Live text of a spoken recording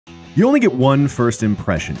You only get one first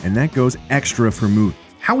impression, and that goes extra for movies.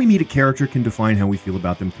 How we meet a character can define how we feel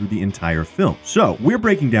about them through the entire film. So, we're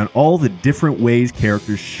breaking down all the different ways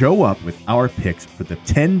characters show up with our picks for the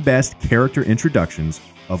 10 best character introductions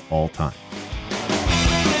of all time.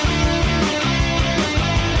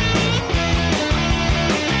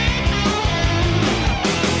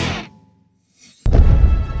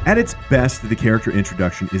 At its best, the character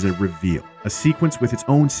introduction is a reveal, a sequence with its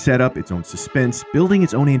own setup, its own suspense, building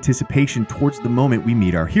its own anticipation towards the moment we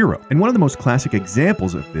meet our hero. And one of the most classic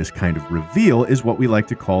examples of this kind of reveal is what we like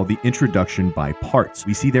to call the introduction by parts.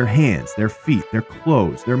 We see their hands, their feet, their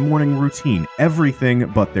clothes, their morning routine, everything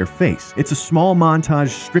but their face. It's a small montage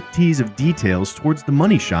striptease of details towards the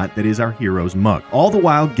money shot that is our hero's mug, all the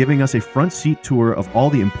while giving us a front seat tour of all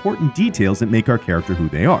the important details that make our character who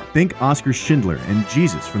they are. Think Oscar Schindler and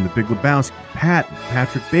Jesus from The Big Lebowski, Patton,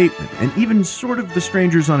 Patrick Bateman, and even sort of The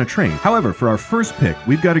Strangers on a Train. However, for our first pick,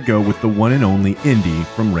 we've got to go with the one and only Indy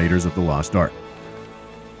from Raiders of the Lost Ark.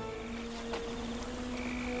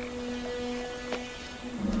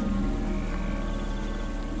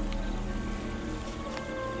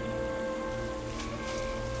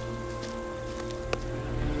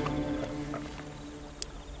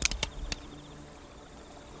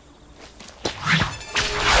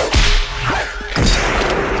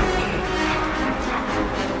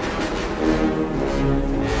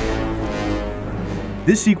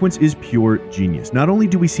 This sequence is pure genius. Not only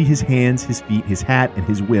do we see his hands, his feet, his hat, and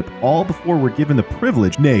his whip, all before we're given the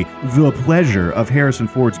privilege, nay, the pleasure of Harrison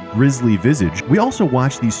Ford's grisly visage, we also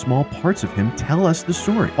watch these small parts of him tell us the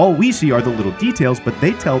story. All we see are the little details, but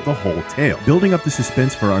they tell the whole tale, building up the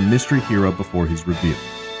suspense for our mystery hero before his reveal.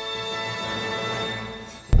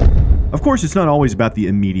 Of course, it's not always about the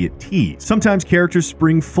immediate tease. Sometimes characters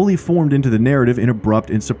spring fully formed into the narrative in abrupt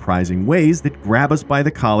and surprising ways that grab us by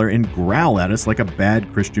the collar and growl at us like a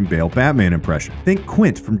bad Christian Bale Batman impression. Think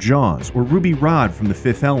Quint from Jaws, or Ruby Rhod from The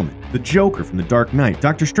Fifth Element, the Joker from The Dark Knight,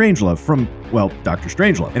 Dr. Strangelove from, well, Dr.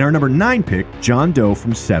 Strangelove, and our number 9 pick, John Doe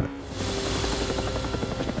from Seven.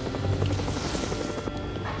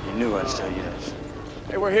 You knew I'd say yes.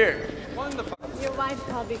 Hey, we're here. Wonderful. Your wife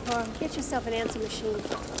called before. Get yourself an answer machine.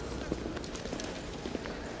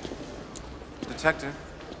 Detective.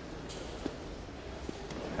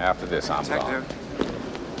 After this, I'm gone.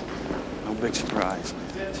 No big surprise.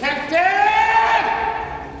 Detective!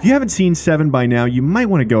 If you haven't seen Seven by now, you might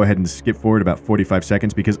want to go ahead and skip forward about 45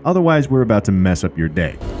 seconds because otherwise we're about to mess up your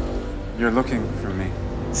day. You're looking for me.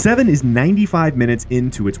 Seven is 95 minutes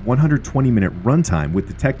into its 120-minute runtime, with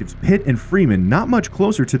detectives Pitt and Freeman not much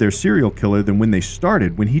closer to their serial killer than when they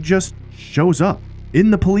started, when he just shows up in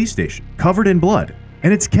the police station, covered in blood.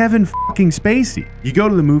 And it's Kevin fucking Spacey. You go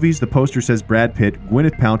to the movies, the poster says Brad Pitt,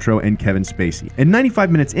 Gwyneth Paltrow, and Kevin Spacey. And 95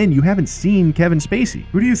 minutes in, you haven't seen Kevin Spacey.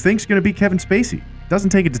 Who do you think's gonna be Kevin Spacey? Doesn't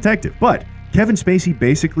take a detective. But Kevin Spacey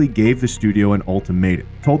basically gave the studio an ultimatum.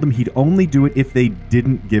 Told them he'd only do it if they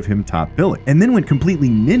didn't give him top billing. And then went completely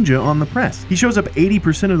ninja on the press. He shows up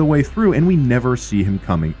 80% of the way through and we never see him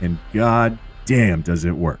coming. And god damn does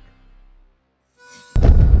it work.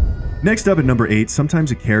 Next up at number 8, sometimes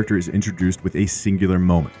a character is introduced with a singular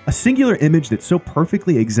moment. A singular image that so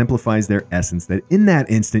perfectly exemplifies their essence that in that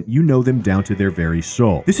instant you know them down to their very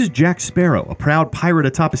soul. This is Jack Sparrow, a proud pirate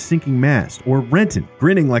atop a sinking mast, or Renton,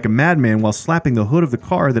 grinning like a madman while slapping the hood of the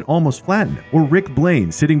car that almost flattened him, or Rick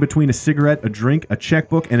Blaine sitting between a cigarette, a drink, a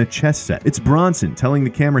checkbook, and a chess set. It's Bronson telling the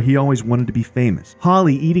camera he always wanted to be famous,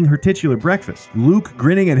 Holly eating her titular breakfast, Luke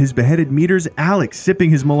grinning at his beheaded meters, Alex sipping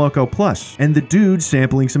his Moloko Plus, and the dude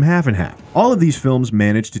sampling some half and half. All of these films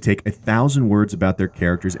manage to take 1,000 words about their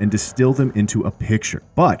characters and distill them into a picture.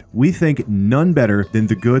 But we think none better than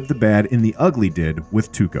The Good, the Bad, and the Ugly did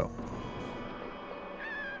with Tucco.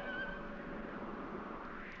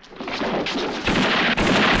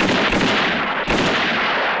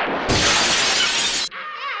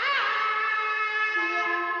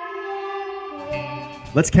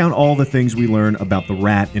 Let's count all the things we learn about the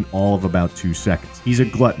rat in all of about 2 seconds. He's a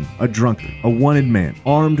glutton, a drunkard, a wanted man,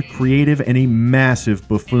 armed, creative, and a massive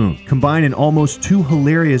buffoon. Combine an almost too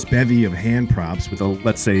hilarious bevy of hand props with a,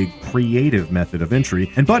 let's say, creative method of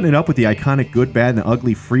entry, and button it up with the iconic Good, Bad, and the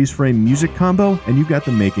Ugly freeze-frame music combo, and you've got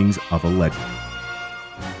the makings of a legend.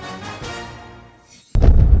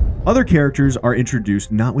 Other characters are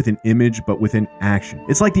introduced not with an image, but with an action.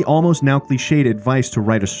 It's like the almost now cliched advice to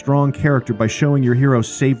write a strong character by showing your hero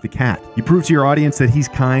save the cat. You prove to your audience that he's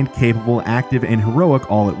kind, capable, active, and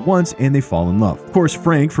heroic all at once, and they fall in love. Of course,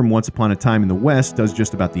 Frank from Once Upon a Time in the West does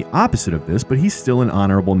just about the opposite of this, but he's still an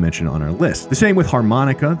honorable mention on our list. The same with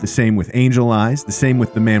Harmonica, the same with Angel Eyes, the same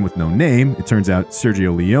with The Man with No Name. It turns out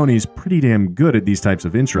Sergio Leone's pretty damn good at these types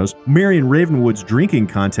of intros. Marion Ravenwood's drinking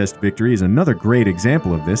contest victory is another great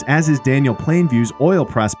example of this, as is Daniel Plainview's oil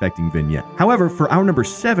prospecting vignette. However, for our number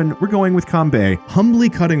 7, we're going with Kambei, humbly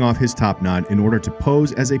cutting off his top knot in order to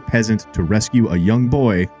pose as a peasant to rescue a young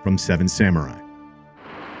boy from Seven Samurai.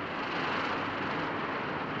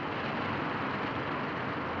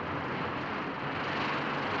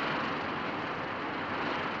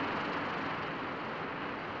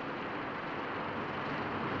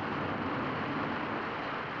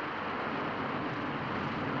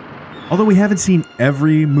 Although we haven't seen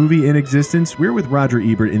every movie in existence, we're with Roger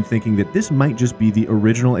Ebert in thinking that this might just be the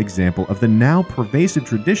original example of the now pervasive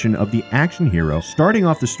tradition of the action hero starting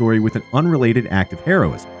off the story with an unrelated act of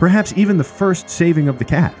heroism, perhaps even the first saving of the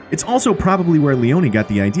cat. It's also probably where Leone got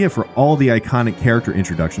the idea for all the iconic character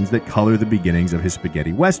introductions that color the beginnings of his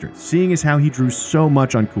spaghetti westerns, seeing as how he drew so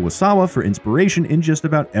much on Kurosawa for inspiration in just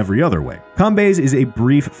about every other way. Kambei's is a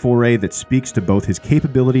brief foray that speaks to both his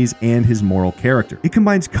capabilities and his moral character. It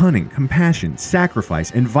combines cunning, compassion, sacrifice,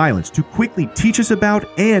 and violence to quickly teach us about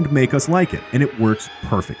and make us like it, and it works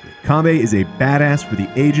perfectly. Kambei is a badass for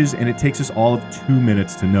the ages, and it takes us all of 2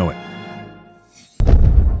 minutes to know it.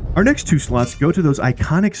 Our next 2 slots go to those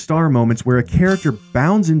iconic star moments where a character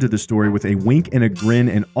bounds into the story with a wink and a grin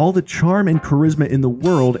and all the charm and charisma in the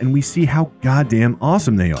world, and we see how goddamn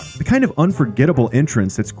awesome they are. The kind of unforgettable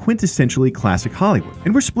entrance that's quintessentially classic Hollywood.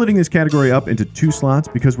 And we're splitting this category up into 2 slots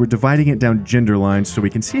because we're dividing it down gender lines so we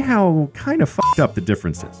can see how kind of fucked up the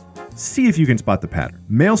difference is. See if you can spot the pattern.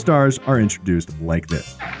 Male stars are introduced like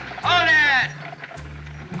this. Hold it!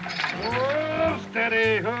 Oh,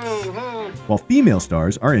 steady, ho, ho. While female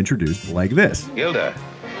stars are introduced like this. Gilda,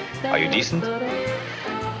 are you decent?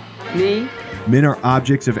 Me? Men are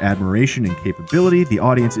objects of admiration and capability. The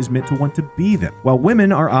audience is meant to want to be them, while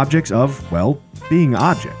women are objects of, well, being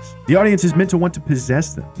objects. The audience is meant to want to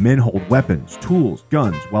possess them. Men hold weapons, tools,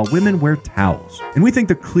 guns, while women wear towels. And we think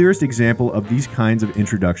the clearest example of these kinds of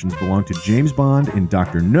introductions belong to James Bond in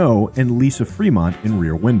Dr. No and Lisa Fremont in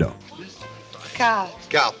Rear Window. Carte.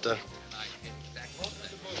 Carte.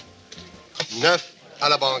 9 à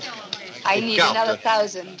la banque. I need another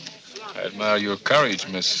 1,000. I admire your courage,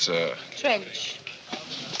 Miss... Trench.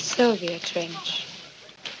 Sylvia Trench.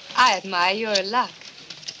 I admire your luck,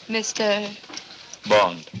 Mr.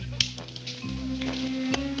 Bond.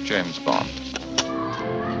 James Bond.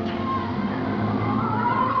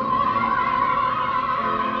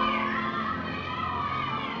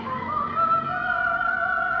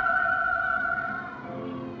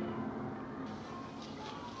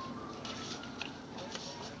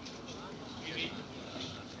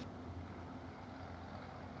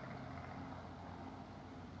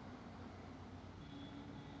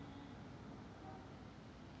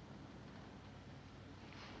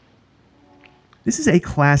 This is a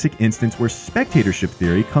classic instance where spectatorship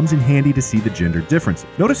theory comes in handy to see the gender differences.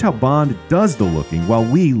 Notice how Bond does the looking while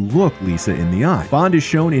we look Lisa in the eye. Bond is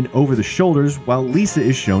shown in over the shoulders while Lisa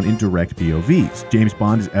is shown in direct POVs. James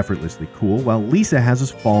Bond is effortlessly cool while Lisa has us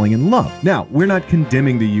falling in love. Now, we're not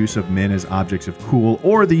condemning the use of men as objects of cool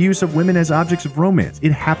or the use of women as objects of romance.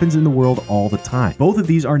 It happens in the world all the time. Both of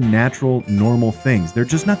these are natural, normal things. They're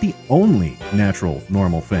just not the only natural,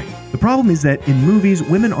 normal thing. The problem is that in movies,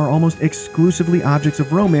 women are almost exclusively objects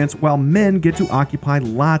of romance while men get to occupy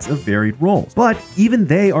lots of varied roles. But even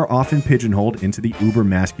they are often pigeonholed into the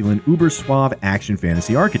uber-masculine, uber-suave action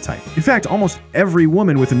fantasy archetype. In fact, almost every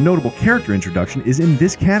woman with a notable character introduction is in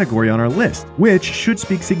this category on our list, which should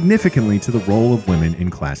speak significantly to the role of women in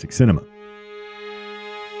classic cinema.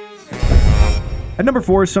 At number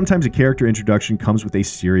 4, sometimes a character introduction comes with a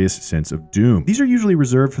serious sense of doom. These are usually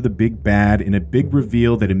reserved for the big bad in a big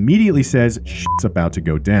reveal that immediately says shit's about to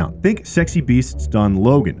go down. Think Sexy Beasts done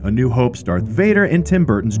Logan, A New Hope's Darth Vader, and Tim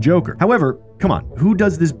Burton's Joker. However, come on, who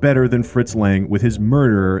does this better than Fritz Lang with his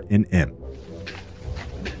murderer in M?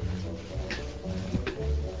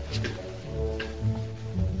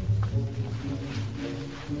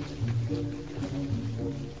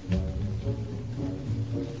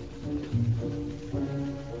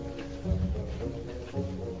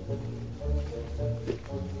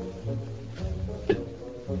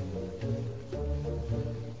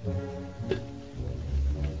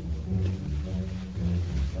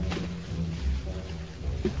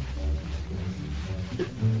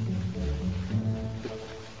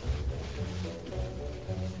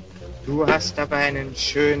 Du hast aber einen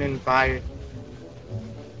schönen Ball.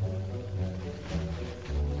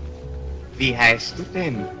 Wie heißt du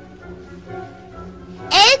denn?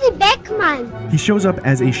 Eddie Beckman. He shows up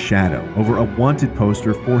as a shadow over a wanted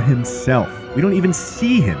poster for himself. We don't even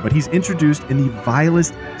see him, but he's introduced in the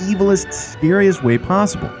vilest, evilest, scariest way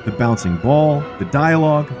possible. The bouncing ball, the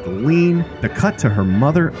dialogue, the lean, the cut to her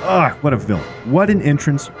mother. Ugh, what a villain. What an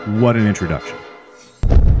entrance, what an introduction.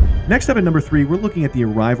 Next up at number 3, we're looking at the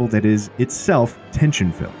arrival that is itself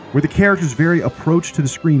tension-filled, where the character's very approach to the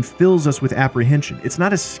screen fills us with apprehension. It's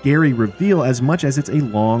not a scary reveal as much as it's a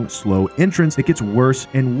long, slow entrance that gets worse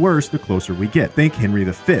and worse the closer we get. Think Henry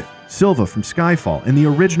V, Silva from Skyfall, and the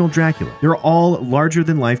original Dracula. They're all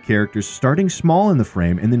larger-than-life characters starting small in the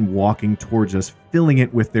frame and then walking towards us, filling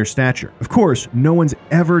it with their stature. Of course, no one's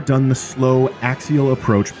ever done the slow, axial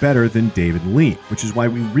approach better than David Lean, which is why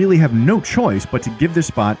we really have no choice but to give this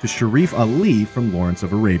spot to Sherif Ali from Lawrence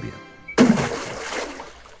of Arabia.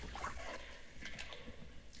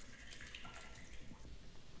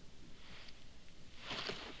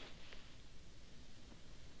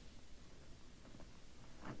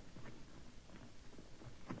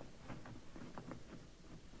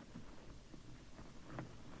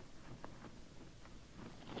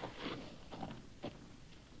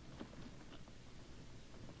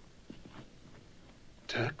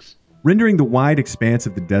 Rendering the wide expanse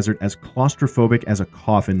of the desert as claustrophobic as a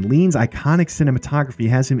coffin, Lean's iconic cinematography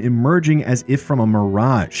has him emerging as if from a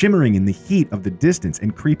mirage, shimmering in the heat of the distance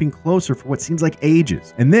and creeping closer for what seems like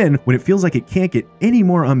ages. And then, when it feels like it can't get any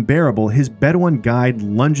more unbearable, his Bedouin guide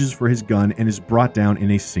lunges for his gun and is brought down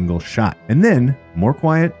in a single shot. And then, more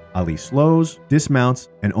quiet, Ali slows, dismounts,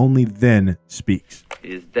 and only then speaks. He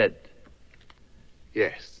is dead.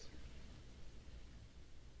 Yes.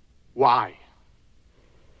 Why?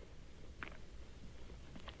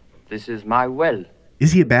 This is my well.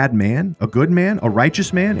 Is he a bad man, a good man, a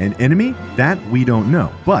righteous man, an enemy? That we don't know.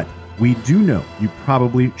 But we do know you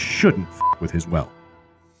probably shouldn't f with his well.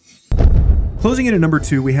 Closing in at number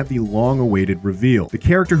 2, we have the long-awaited reveal. The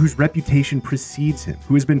character whose reputation precedes him,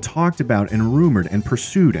 who has been talked about and rumored and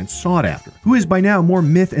pursued and sought after, who is by now more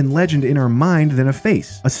myth and legend in our mind than a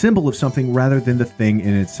face, a symbol of something rather than the thing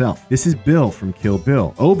in itself. This is Bill from Kill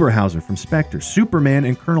Bill, Oberhauser from Spectre, Superman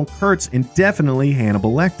and Colonel Kurtz, and definitely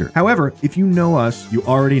Hannibal Lecter. However, if you know us, you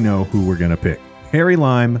already know who we're gonna pick. Harry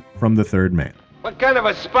Lyme from The Third Man. What kind of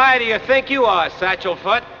a spy do you think you are,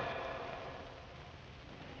 Satchelfoot?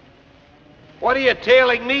 What are you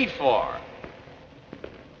tailing me for?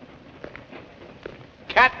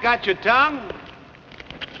 Cat got your tongue?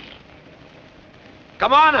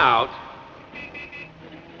 Come on out.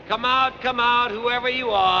 Come out, whoever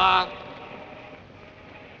you are.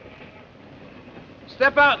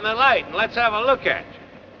 Step out in the light and let's have a look at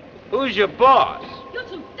you. Who's your boss? Ja,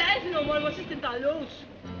 zum Teufel nochmal, was ist denn da los?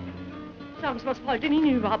 Sagen Sie, was fällt denn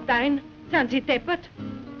Ihnen überhaupt ein? Sind Sie deppert?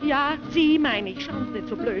 Ja, Sie meine ich, schauen Sie nicht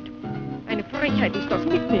so blöd. Eine Frechheit ist das,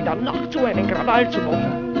 mitten in der Nacht so einen Krawall zu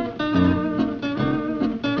machen.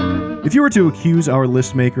 If you were to accuse our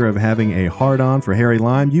list maker of having a hard-on for Harry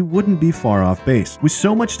Lyme, you wouldn't be far off base. With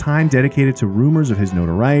so much time dedicated to rumors of his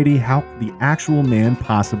notoriety, how could the actual man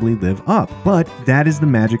possibly live up? But that is the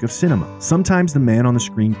magic of cinema. Sometimes the man on the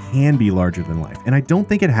screen can be larger than life, and I don't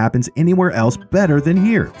think it happens anywhere else better than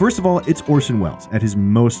here. First of all, it's Orson Welles at his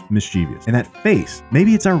most mischievous. And that face,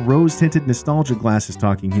 maybe it's our rose-tinted nostalgia glasses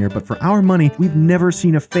talking here, but for our money, we've never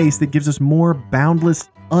seen a face that gives us more boundless,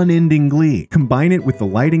 unending glee. Combine it with the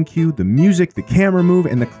lighting cue, the music, the camera move,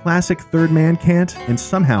 and the classic third man cant, and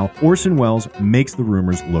somehow Orson Welles makes the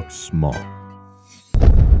rumors look small.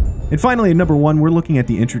 And finally, at number 1, we're looking at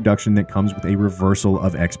the introduction that comes with a reversal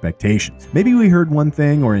of expectations. Maybe we heard one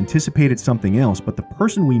thing or anticipated something else, but the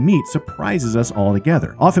person we meet surprises us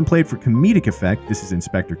altogether. Often played for comedic effect, this is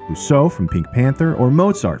Inspector Clouseau from Pink Panther, or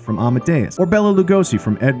Mozart from Amadeus, or Bela Lugosi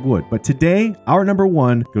from Ed Wood. But today, our number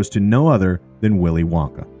 1 goes to no other than Willy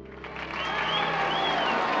Wonka.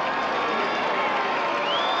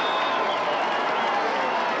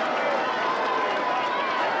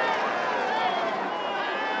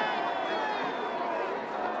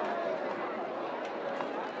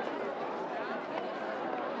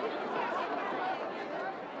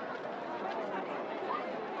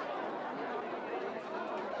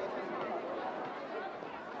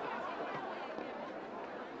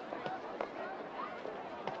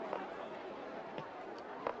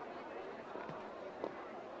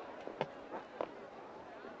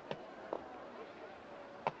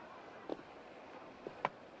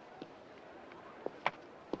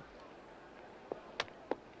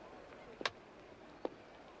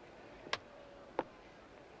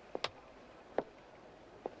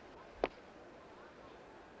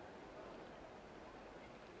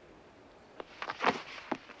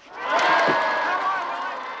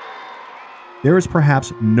 there is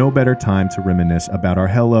perhaps no better time to reminisce about our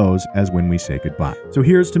hellos as when we say goodbye. So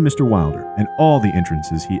here's to Mr. Wilder and all the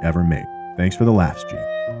entrances he ever made. Thanks for the laughs, Gene.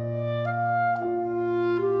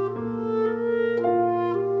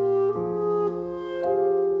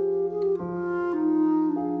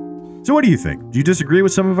 So what do you think? Do you disagree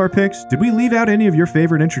with some of our picks? Did we leave out any of your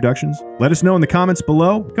favorite introductions? Let us know in the comments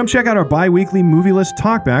below. Come check out our bi-weekly Movie List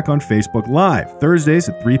Talkback on Facebook Live, Thursdays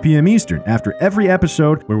at 3 p.m. Eastern, after every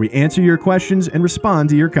episode, where we answer your questions and respond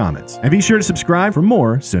to your comments. And be sure to subscribe for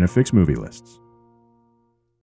more CineFix movie lists.